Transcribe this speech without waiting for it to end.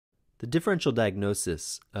The differential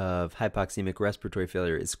diagnosis of hypoxemic respiratory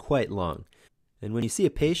failure is quite long. And when you see a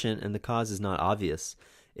patient and the cause is not obvious,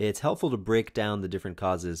 it's helpful to break down the different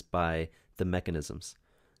causes by the mechanisms.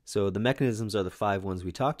 So the mechanisms are the 5 ones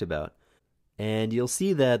we talked about. And you'll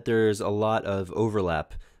see that there's a lot of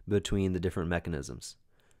overlap between the different mechanisms.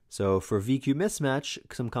 So for VQ mismatch,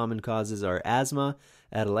 some common causes are asthma,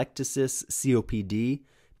 atelectasis, COPD,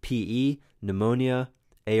 PE, pneumonia,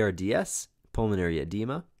 ARDS, pulmonary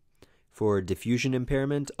edema. For diffusion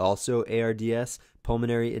impairment, also ARDS,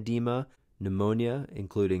 pulmonary edema, pneumonia,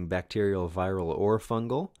 including bacterial, viral, or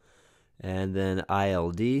fungal, and then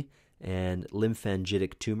ILD and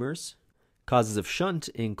lymphangitic tumors. Causes of shunt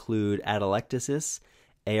include atelectasis,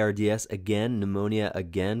 ARDS again, pneumonia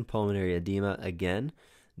again, pulmonary edema again,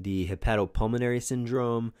 the hepatopulmonary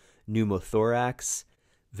syndrome, pneumothorax,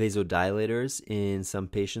 vasodilators in some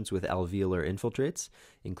patients with alveolar infiltrates,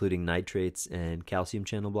 including nitrates and calcium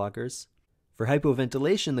channel blockers. For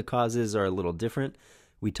hypoventilation, the causes are a little different.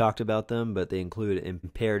 We talked about them, but they include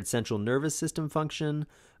impaired central nervous system function,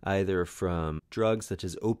 either from drugs such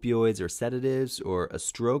as opioids or sedatives, or a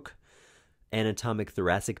stroke, anatomic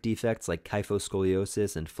thoracic defects like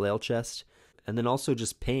kyphoscoliosis and flail chest, and then also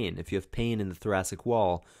just pain, if you have pain in the thoracic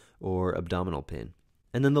wall or abdominal pain.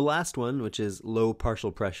 And then the last one, which is low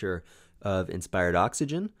partial pressure of inspired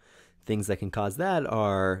oxygen. Things that can cause that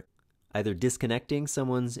are either disconnecting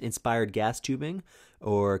someone's inspired gas tubing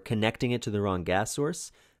or connecting it to the wrong gas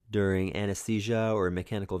source during anesthesia or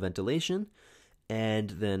mechanical ventilation, and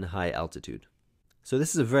then high altitude. So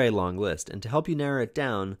this is a very long list, and to help you narrow it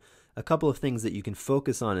down, a couple of things that you can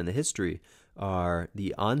focus on in the history are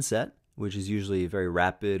the onset, which is usually very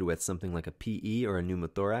rapid with something like a PE or a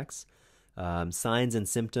pneumothorax, signs and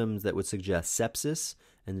symptoms that would suggest sepsis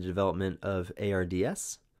and the development of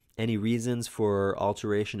ARDS, any reasons for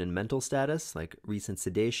alteration in mental status, like recent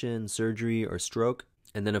sedation, surgery, or stroke,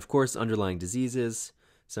 and then of course underlying diseases.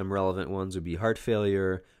 Some relevant ones would be heart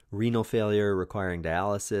failure, renal failure requiring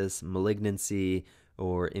dialysis, malignancy,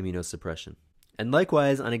 or immunosuppression. And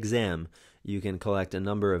likewise, on exam, you can collect a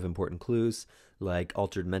number of important clues, like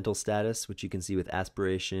altered mental status, which you can see with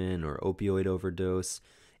aspiration or opioid overdose,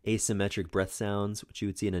 asymmetric breath sounds, which you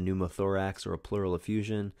would see in a pneumothorax or a pleural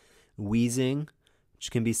effusion, wheezing, which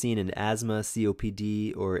can be seen in asthma,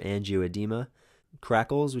 COPD, or angioedema,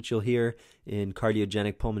 crackles, which you'll hear in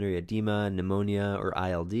cardiogenic pulmonary edema, pneumonia, or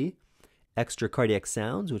ILD, extracardiac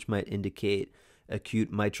sounds, which might indicate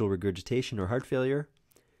acute mitral regurgitation or heart failure,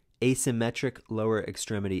 asymmetric lower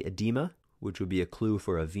extremity edema, which would be a clue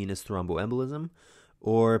for a venous thromboembolism,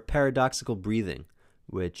 or paradoxical breathing,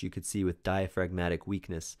 which you could see with diaphragmatic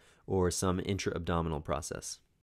weakness or some intra-abdominal process.